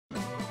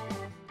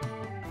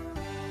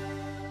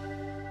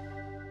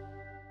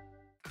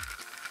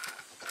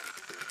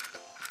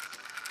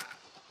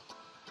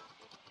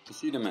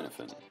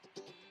Acetaminophen.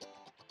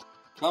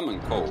 Common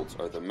colds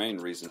are the main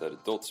reason that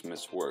adults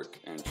miss work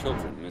and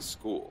children miss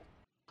school.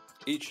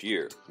 Each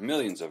year,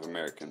 millions of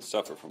Americans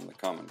suffer from the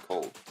common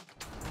cold.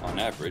 On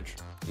average,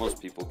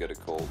 most people get a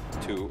cold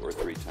 2 or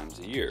 3 times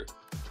a year,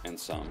 and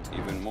some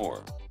even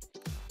more.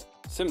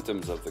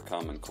 Symptoms of the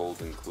common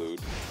cold include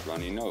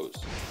runny nose,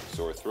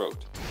 sore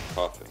throat,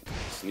 coughing,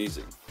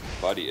 sneezing,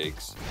 body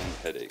aches, and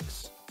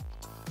headaches.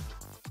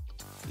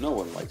 No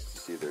one likes to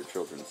see their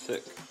children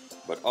sick,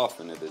 but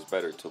often it is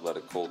better to let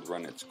a cold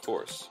run its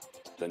course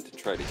than to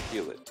try to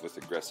heal it with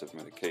aggressive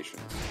medications,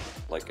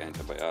 like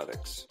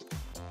antibiotics.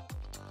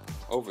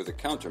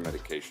 Over-the-counter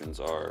medications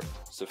are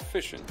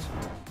sufficient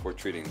for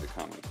treating the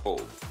common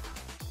cold,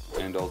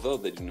 and although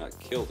they do not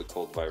kill the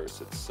cold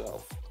virus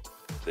itself,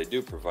 they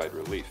do provide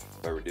relief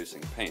by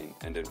reducing pain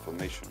and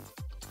inflammation.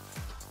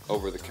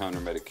 Over-the-counter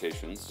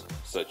medications,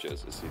 such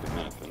as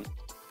acetaminophen,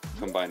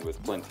 combined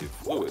with plenty of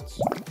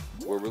fluids,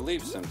 will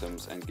relieve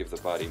symptoms and give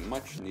the body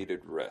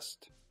much-needed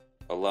rest,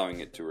 allowing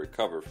it to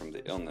recover from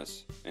the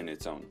illness in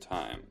its own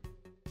time.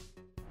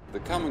 The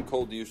common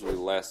cold usually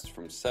lasts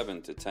from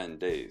 7 to 10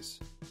 days.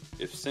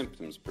 If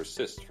symptoms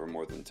persist for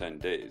more than 10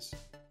 days,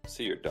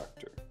 see your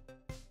doctor.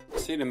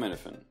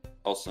 Acetaminophen,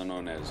 also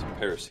known as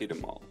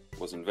paracetamol,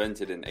 was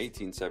invented in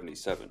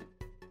 1877.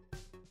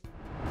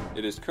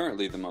 It is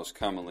currently the most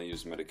commonly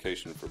used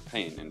medication for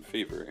pain and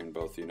fever in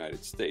both the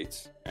United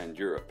States and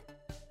Europe.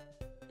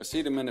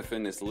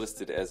 Acetaminophen is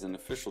listed as an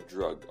official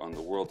drug on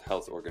the World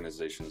Health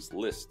Organization's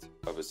list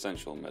of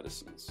essential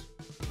medicines.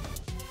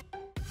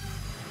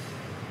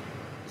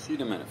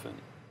 Acetaminophen.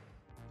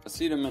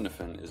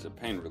 Acetaminophen is a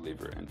pain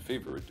reliever and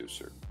fever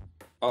reducer,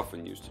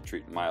 often used to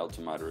treat mild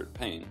to moderate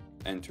pain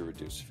and to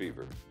reduce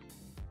fever.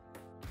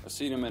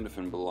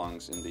 Acetaminophen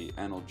belongs in the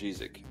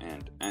analgesic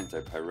and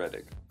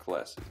antipyretic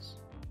classes.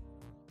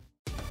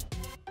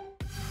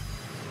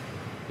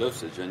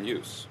 Dosage and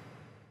use.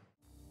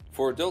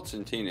 For adults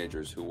and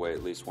teenagers who weigh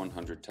at least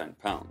 110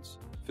 pounds,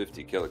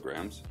 50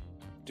 kilograms,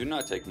 do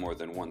not take more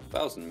than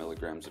 1,000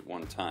 milligrams at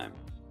one time.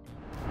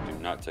 Do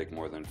not take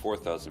more than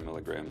 4,000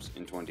 milligrams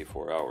in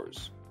 24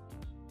 hours.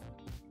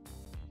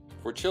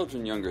 For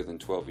children younger than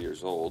 12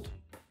 years old,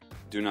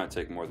 do not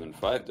take more than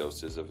 5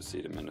 doses of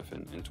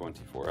acetaminophen in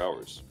 24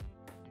 hours.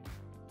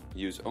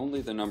 Use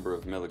only the number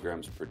of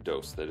milligrams per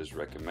dose that is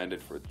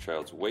recommended for the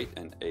child's weight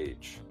and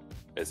age,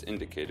 as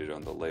indicated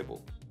on the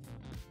label.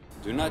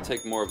 Do not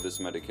take more of this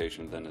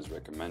medication than is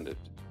recommended.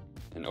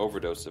 An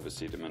overdose of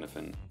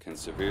acetaminophen can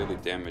severely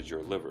damage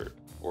your liver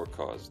or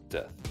cause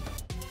death.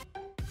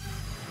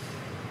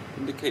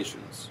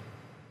 Indications.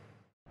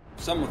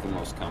 Some of the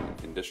most common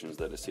conditions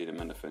that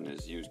acetaminophen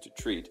is used to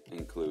treat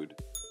include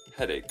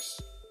headaches,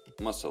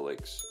 muscle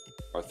aches,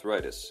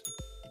 arthritis,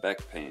 back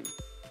pain,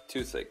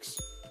 toothaches,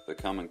 the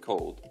common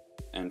cold,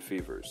 and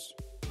fevers.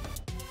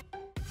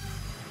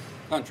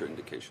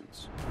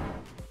 Contraindications.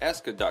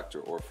 Ask a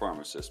doctor or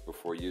pharmacist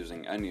before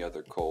using any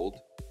other cold,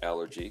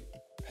 allergy,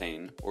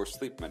 pain, or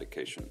sleep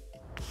medication,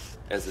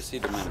 as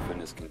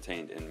acetaminophen is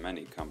contained in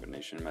many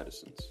combination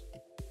medicines.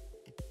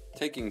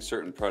 Taking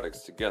certain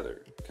products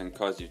together can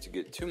cause you to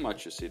get too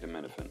much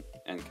acetaminophen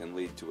and can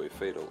lead to a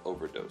fatal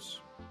overdose.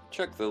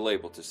 Check the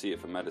label to see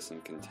if a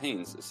medicine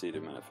contains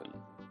acetaminophen.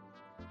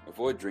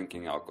 Avoid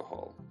drinking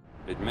alcohol.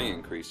 It may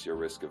increase your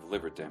risk of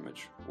liver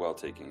damage while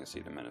taking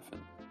acetaminophen.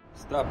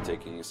 Stop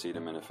taking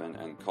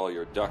acetaminophen and call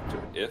your doctor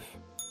if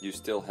you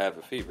still have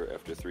a fever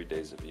after 3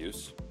 days of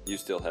use, you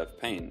still have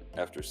pain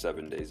after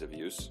 7 days of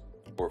use,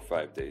 or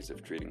 5 days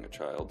of treating a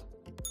child,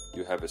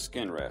 you have a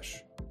skin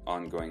rash,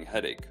 ongoing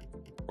headache,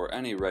 or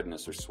any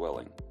redness or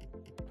swelling,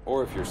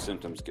 or if your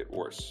symptoms get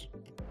worse,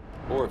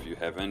 or if you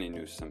have any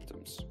new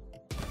symptoms.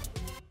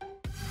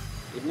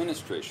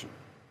 Administration.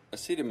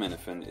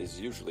 Acetaminophen is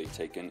usually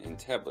taken in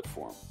tablet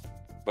form,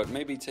 but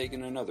may be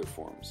taken in other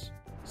forms,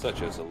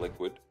 such as a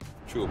liquid,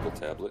 chewable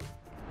tablet,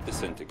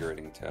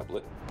 disintegrating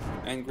tablet,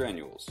 and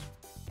granules.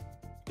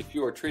 If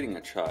you are treating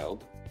a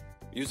child,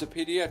 use a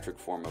pediatric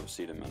form of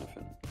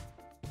acetaminophen.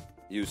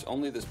 Use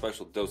only the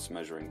special dose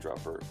measuring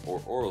dropper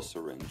or oral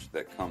syringe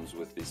that comes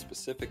with the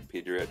specific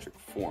pediatric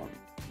form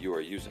you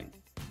are using.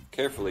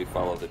 Carefully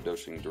follow the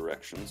dosing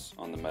directions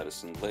on the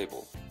medicine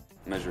label.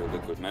 Measure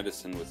liquid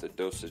medicine with a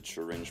dosage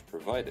syringe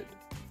provided,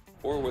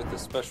 or with a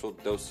special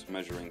dose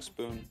measuring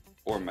spoon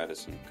or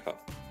medicine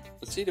cup.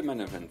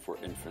 Acetaminophen for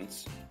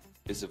infants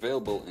is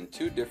available in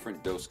 2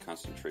 different dose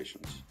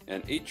concentrations,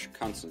 and each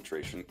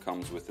concentration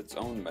comes with its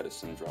own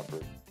medicine dropper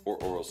or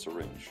oral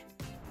syringe.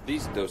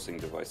 These dosing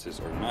devices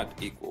are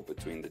not equal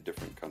between the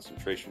different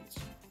concentrations.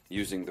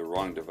 Using the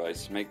wrong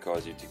device may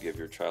cause you to give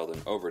your child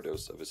an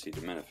overdose of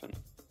acetaminophen.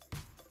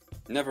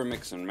 Never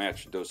mix and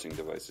match dosing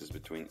devices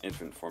between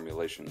infant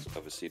formulations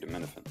of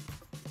acetaminophen.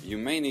 You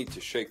may need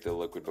to shake the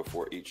liquid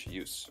before each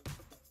use.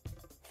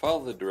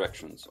 Follow the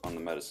directions on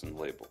the medicine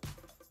label.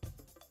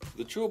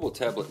 The chewable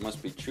tablet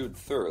must be chewed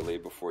thoroughly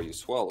before you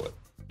swallow it.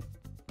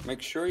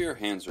 Make sure your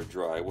hands are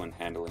dry when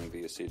handling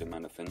the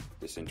acetaminophen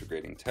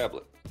disintegrating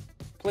tablet.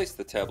 Place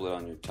the tablet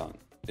on your tongue.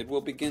 It will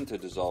begin to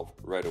dissolve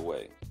right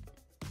away.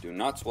 Do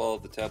not swallow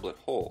the tablet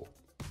whole.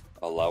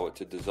 Allow it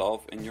to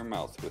dissolve in your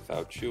mouth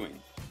without chewing.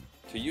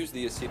 To use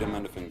the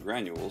acetaminophen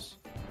granules,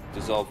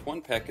 dissolve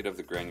 1 packet of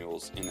the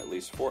granules in at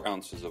least 4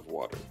 ounces of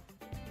water.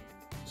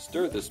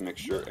 Stir this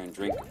mixture and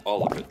drink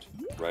all of it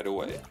right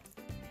away.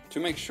 To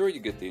make sure you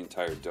get the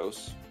entire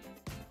dose,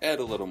 add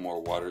a little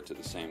more water to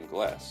the same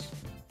glass.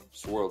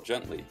 Swirl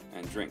gently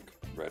and drink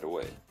right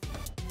away.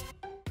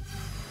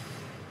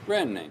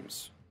 Brand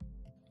names.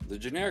 The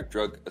generic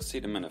drug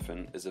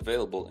acetaminophen is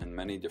available in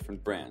many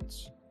different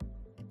brands.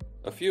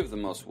 A few of the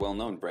most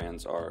well-known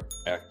brands are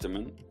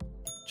Actamin,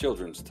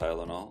 Children's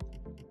Tylenol,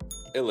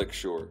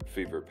 Elixir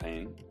Fever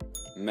Pain,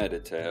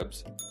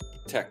 Medi-Tabs,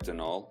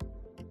 Tactinol,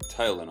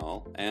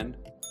 Tylenol, and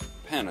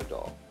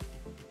Panadol.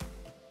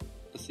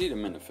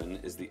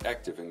 Acetaminophen is the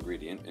active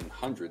ingredient in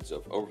hundreds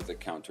of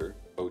over-the-counter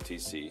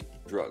OTC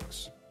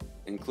drugs,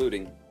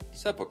 including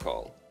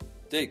Cepacol,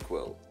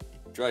 Dayquil,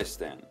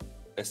 Dristan,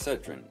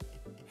 Excedrin,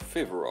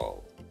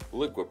 Fiverol,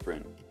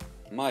 Liquiprin,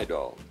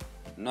 Midol,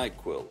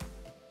 NyQuil,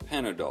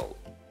 Panadol,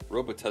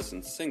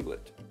 Robitussin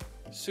Singlet,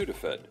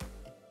 Sudafed,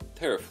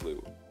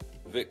 Theraflu,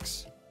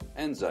 Vicks,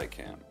 and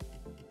Zicam.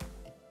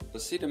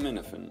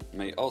 Acetaminophen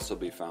may also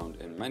be found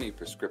in many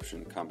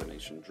prescription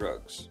combination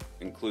drugs,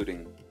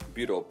 including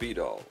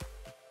Butalbital,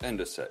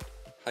 Endocet,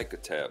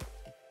 Hycotab,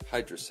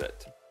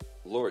 Hydrocet,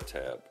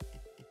 Lortab,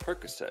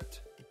 Percocet,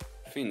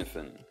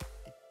 Phenephin,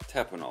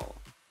 Tapinol,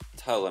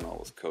 Tylenol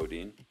with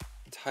codeine,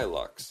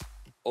 Tylox,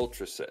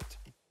 Ultracet,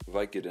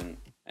 Vicodin,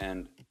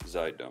 and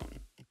Zydone.